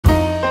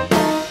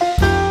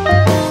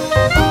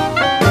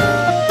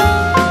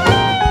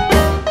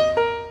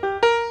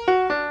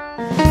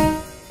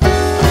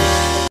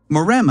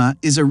Maremma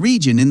is a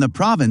region in the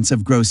province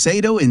of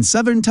Grosseto in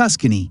southern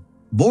Tuscany,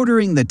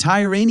 bordering the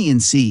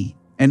Tyrrhenian Sea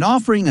and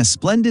offering a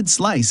splendid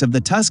slice of the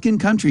Tuscan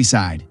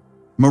countryside.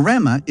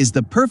 Maremma is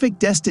the perfect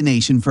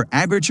destination for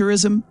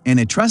agriturism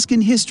and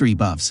Etruscan history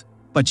buffs,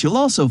 but you'll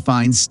also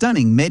find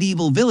stunning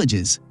medieval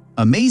villages,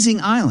 amazing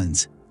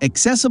islands,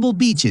 accessible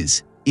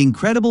beaches,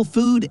 incredible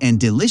food, and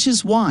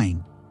delicious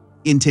wine.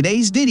 In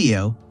today's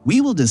video,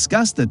 we will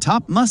discuss the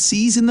top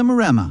must-sees in the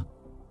Maremma.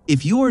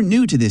 If you are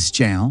new to this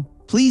channel,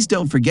 please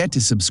don't forget to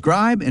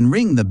subscribe and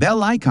ring the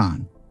bell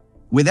icon.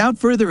 Without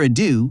further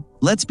ado,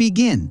 let's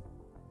begin.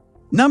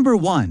 Number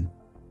 1.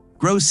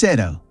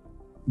 Grosseto.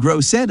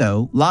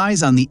 Grosseto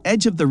lies on the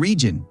edge of the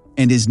region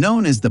and is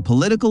known as the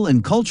political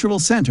and cultural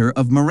center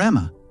of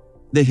Maremma.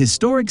 The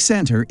historic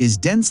center is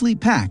densely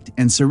packed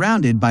and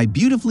surrounded by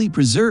beautifully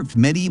preserved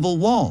medieval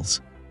walls.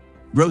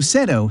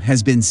 Grosseto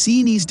has been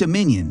Sienese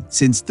dominion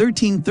since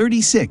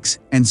 1336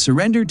 and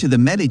surrendered to the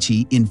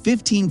Medici in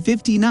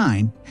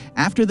 1559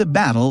 after the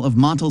Battle of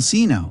Monte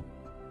Argentario.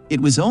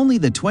 It was only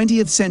the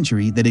 20th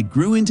century that it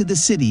grew into the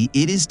city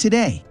it is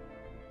today.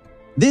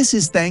 This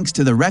is thanks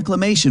to the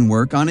reclamation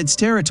work on its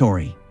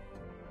territory.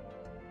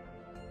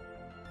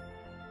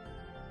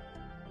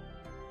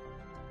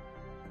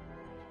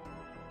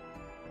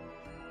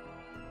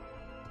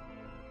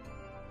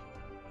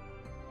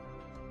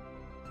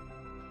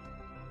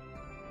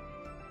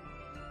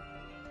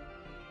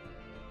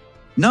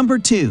 Number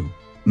 2.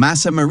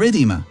 Massa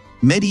Marittima,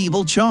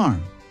 medieval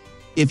charm.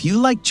 If you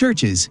like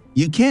churches,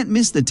 you can't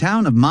miss the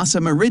town of Massa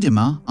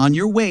Marittima on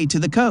your way to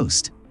the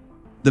coast.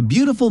 The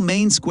beautiful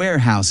main square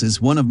houses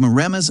one of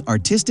Maremma's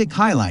artistic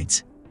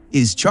highlights.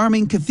 Is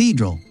charming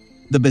cathedral,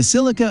 the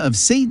Basilica of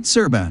Saint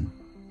Serban.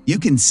 You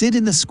can sit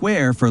in the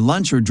square for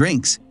lunch or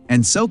drinks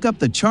and soak up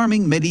the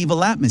charming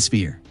medieval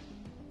atmosphere.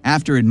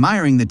 After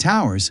admiring the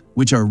towers,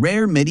 which are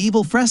rare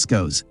medieval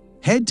frescoes,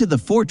 head to the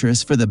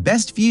fortress for the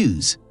best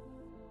views.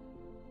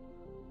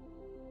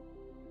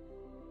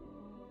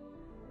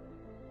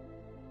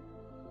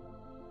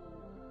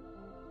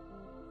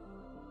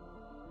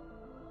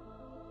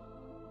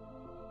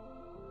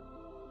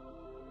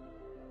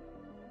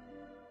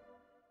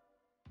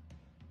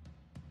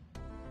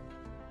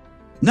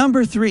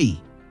 Number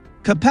 3.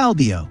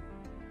 Capalbio.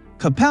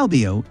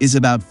 Capalbio is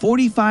about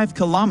 45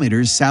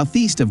 kilometers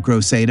southeast of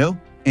Grosseto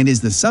and is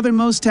the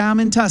southernmost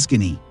town in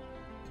Tuscany.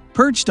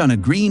 Perched on a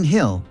green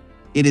hill,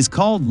 it is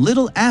called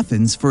Little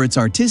Athens for its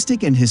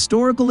artistic and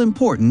historical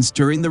importance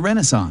during the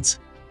Renaissance.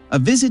 A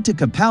visit to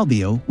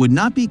Capalbio would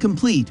not be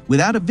complete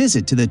without a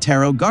visit to the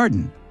Tarot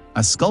Garden,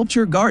 a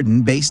sculpture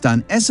garden based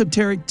on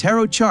esoteric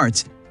tarot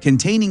charts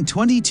containing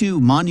 22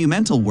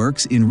 monumental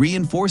works in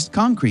reinforced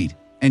concrete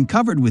and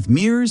covered with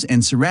mirrors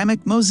and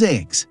ceramic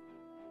mosaics.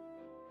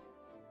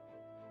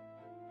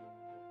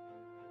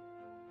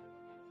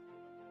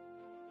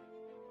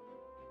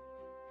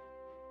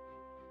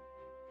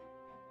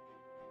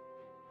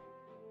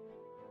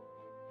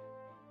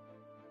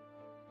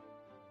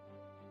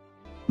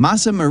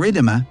 Massa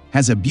Marittima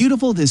has a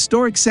beautiful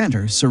historic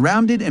center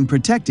surrounded and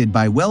protected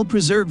by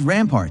well-preserved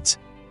ramparts.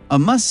 A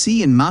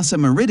must-see in Massa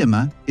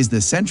Marittima is the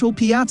central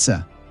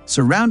piazza,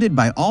 surrounded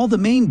by all the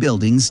main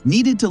buildings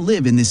needed to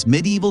live in this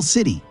medieval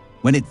city.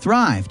 When it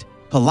thrived,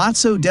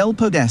 Palazzo del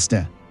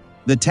Podesta,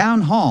 the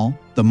town hall,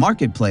 the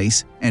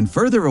marketplace, and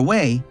further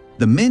away,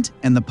 the mint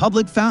and the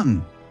public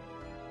fountain.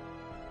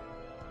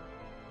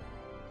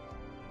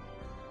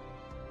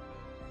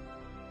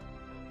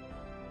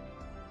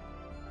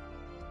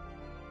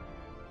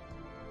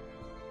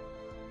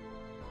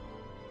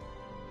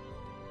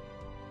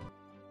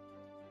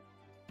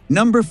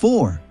 Number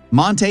 4.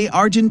 Monte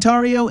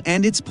Argentario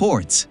and its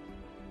ports.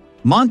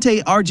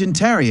 Monte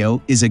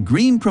Argentario is a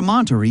green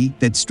promontory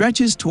that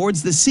stretches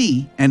towards the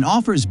sea and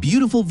offers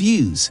beautiful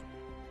views.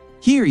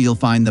 Here you'll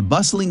find the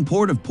bustling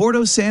port of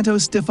Porto Santo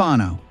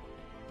Stefano,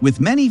 with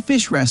many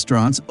fish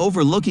restaurants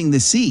overlooking the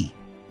sea.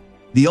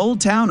 The old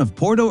town of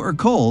Porto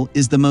Ercole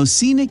is the most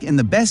scenic, and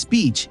the best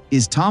beach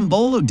is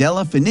Tombolo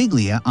della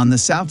Finiglia on the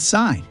south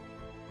side.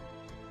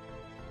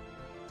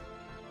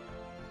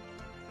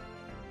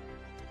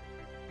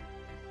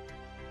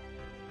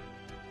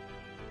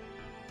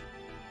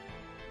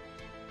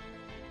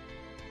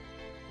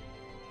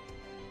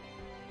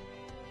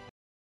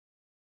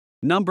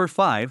 Number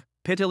 5.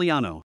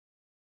 Pitigliano.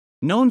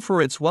 Known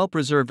for its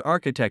well-preserved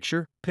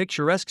architecture,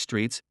 picturesque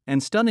streets,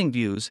 and stunning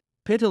views,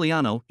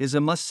 Pitigliano is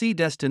a must-see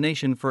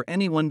destination for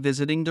anyone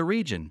visiting the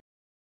region.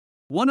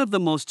 One of the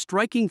most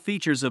striking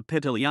features of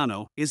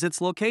Pitigliano is its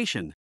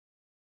location.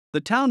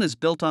 The town is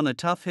built on a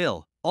tough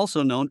hill,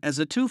 also known as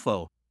a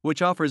tufo,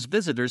 which offers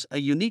visitors a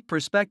unique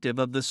perspective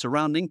of the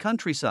surrounding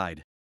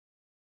countryside.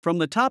 From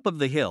the top of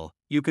the hill,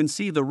 you can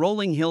see the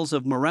rolling hills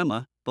of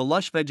Maremma, the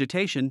lush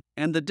vegetation,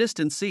 and the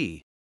distant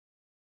sea.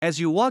 As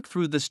you walk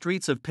through the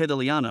streets of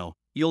Pitigliano,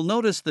 you'll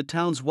notice the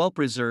town's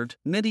well-preserved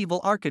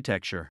medieval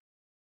architecture.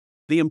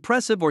 The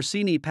impressive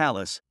Orsini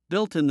Palace,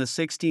 built in the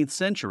 16th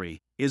century,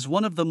 is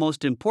one of the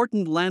most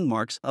important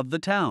landmarks of the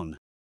town.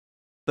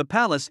 The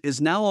palace is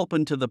now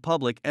open to the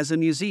public as a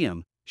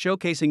museum,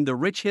 showcasing the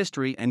rich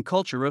history and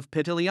culture of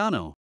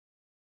Pitigliano.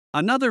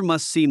 Another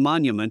must-see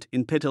monument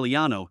in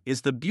Pitigliano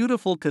is the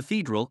beautiful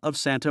Cathedral of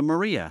Santa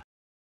Maria.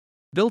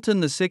 Built in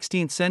the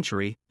 16th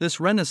century, this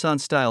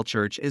Renaissance-style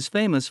church is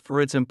famous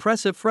for its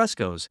impressive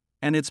frescoes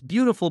and its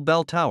beautiful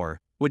bell tower,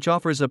 which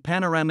offers a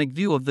panoramic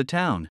view of the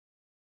town.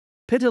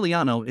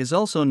 Pitigliano is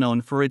also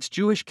known for its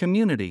Jewish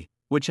community,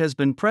 which has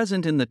been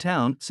present in the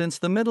town since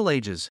the Middle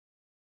Ages.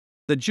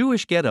 The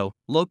Jewish ghetto,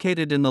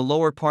 located in the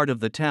lower part of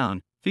the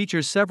town,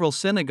 features several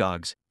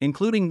synagogues,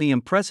 including the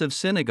impressive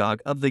Synagogue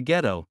of the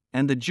Ghetto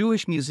and the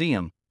Jewish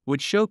Museum,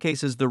 which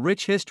showcases the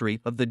rich history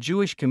of the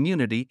Jewish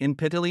community in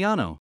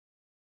Pitigliano.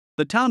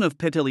 The town of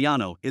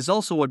Pitigliano is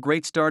also a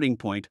great starting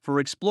point for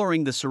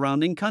exploring the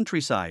surrounding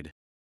countryside.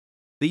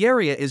 The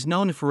area is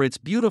known for its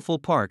beautiful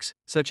parks,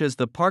 such as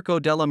the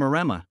Parco della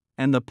Maremma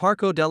and the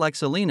Parco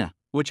dell'Uccellina,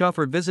 which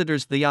offer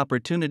visitors the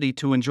opportunity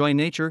to enjoy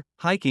nature,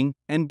 hiking,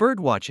 and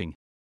birdwatching.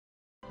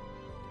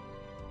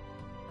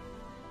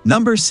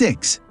 Number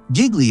 6.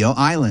 Giglio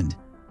Island.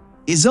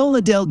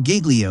 Isola del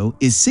Giglio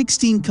is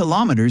 16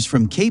 kilometers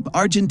from Cape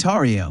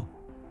Argentario.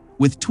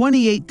 With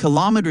 28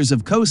 kilometers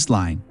of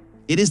coastline,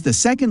 it is the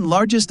second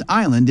largest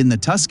island in the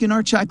Tuscan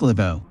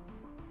archipelago.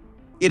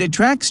 It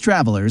attracts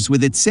travelers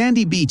with its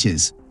sandy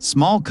beaches,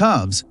 small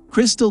coves,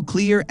 crystal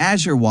clear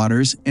azure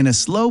waters, and a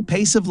slow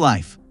pace of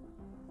life.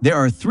 There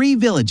are 3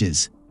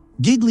 villages: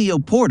 Giglio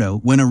Porto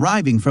when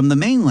arriving from the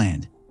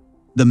mainland,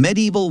 the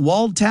medieval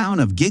walled town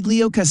of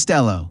Giglio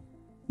Castello,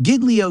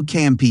 Giglio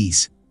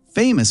Campese,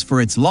 famous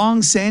for its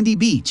long sandy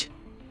beach.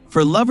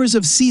 For lovers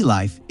of sea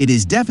life, it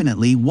is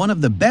definitely one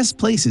of the best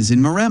places in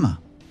Maremma.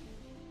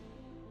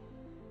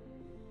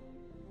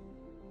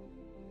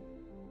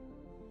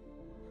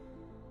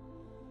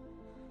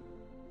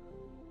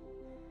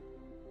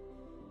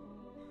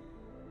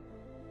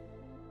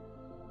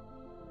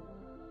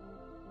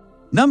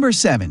 Number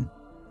 7.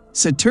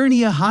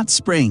 Saturnia Hot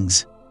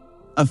Springs.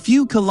 A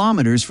few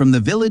kilometers from the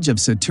village of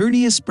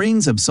Saturnia,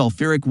 springs of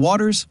sulfuric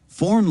waters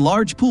form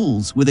large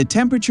pools with a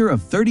temperature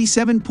of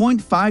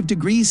 37.5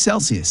 degrees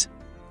Celsius.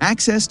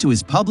 Access to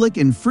is public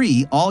and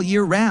free all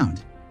year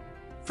round.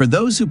 For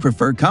those who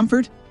prefer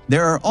comfort,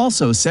 there are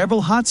also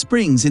several hot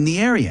springs in the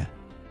area.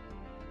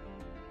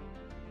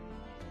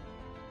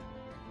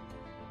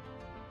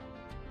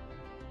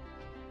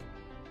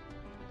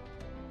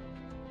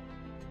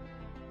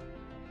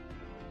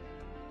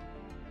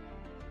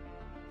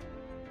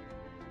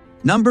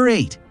 Number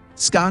 8.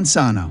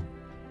 Scansano.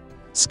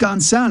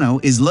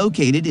 Scansano is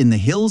located in the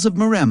hills of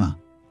Maremma,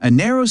 a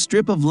narrow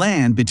strip of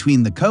land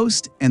between the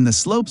coast and the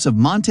slopes of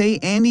Monte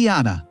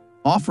Argentario,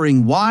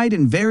 offering wide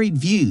and varied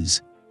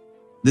views.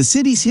 The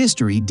city's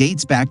history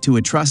dates back to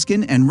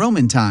Etruscan and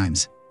Roman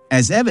times,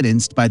 as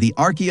evidenced by the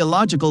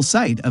archaeological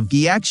site of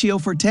Giglio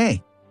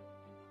Forte.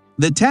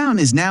 The town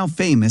is now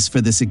famous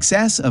for the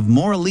success of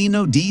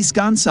Morellino di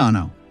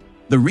Scansano,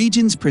 the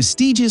region's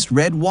prestigious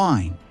red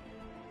wine.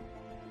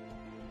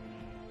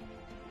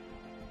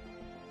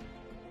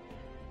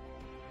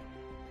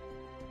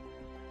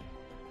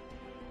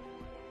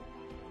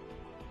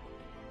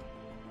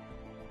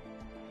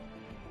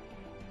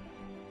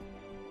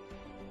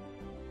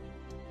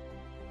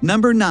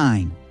 Number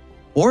 9.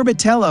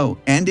 Orbetello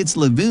and its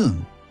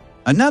Lagoon.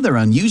 Another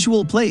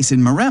unusual place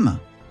in Maremma,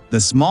 the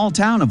small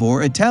town of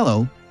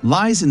Orbetello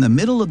lies in the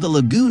middle of the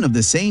lagoon of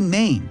the same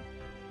name.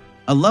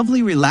 A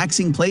lovely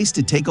relaxing place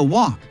to take a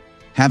walk,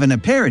 have an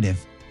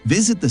aperitif,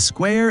 visit the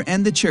square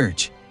and the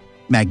church.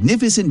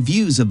 Magnificent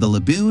views of the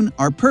lagoon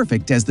are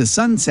perfect as the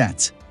sun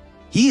sets.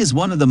 He is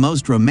one of the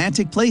most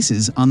romantic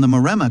places on the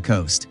Maremma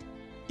coast.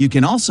 You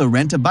can also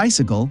rent a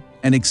bicycle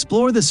and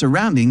explore the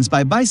surroundings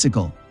by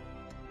bicycle.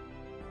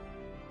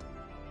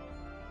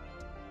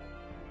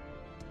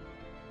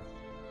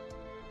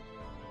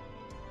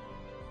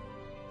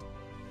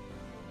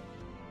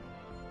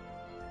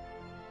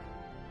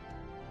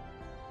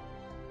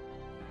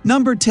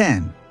 Number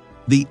 10.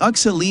 The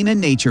Uccellina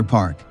Nature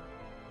Park.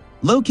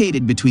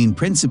 Located between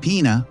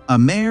Principina,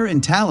 Amare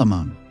and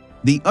Talamone,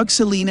 the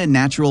Uccellina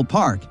Natural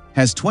Park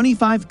has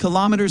 25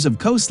 kilometers of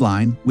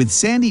coastline with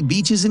sandy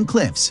beaches and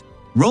cliffs,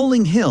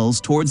 rolling hills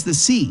towards the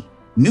sea,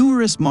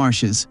 numerous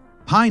marshes,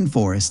 pine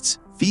forests,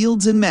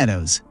 fields and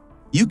meadows.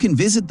 You can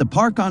visit the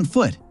park on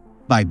foot,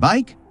 by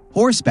bike,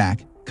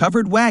 horseback,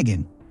 covered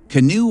wagon,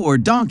 canoe or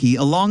donkey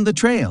along the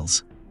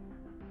trails.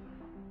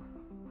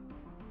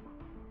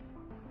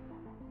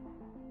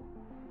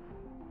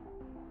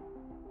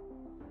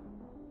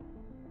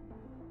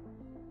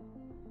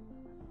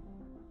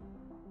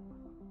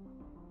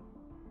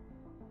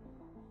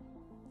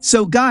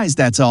 So guys,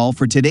 that's all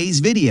for today's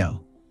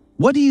video.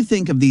 What do you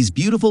think of these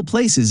beautiful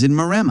places in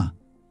Maremma?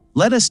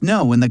 Let us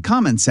know in the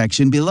comment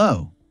section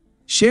below.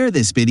 Share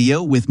this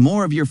video with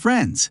more of your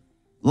friends.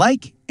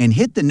 Like and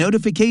hit the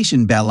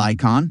notification bell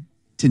icon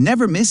to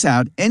never miss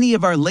out any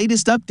of our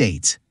latest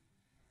updates.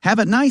 Have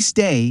a nice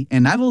day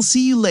and I will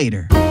see you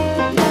later.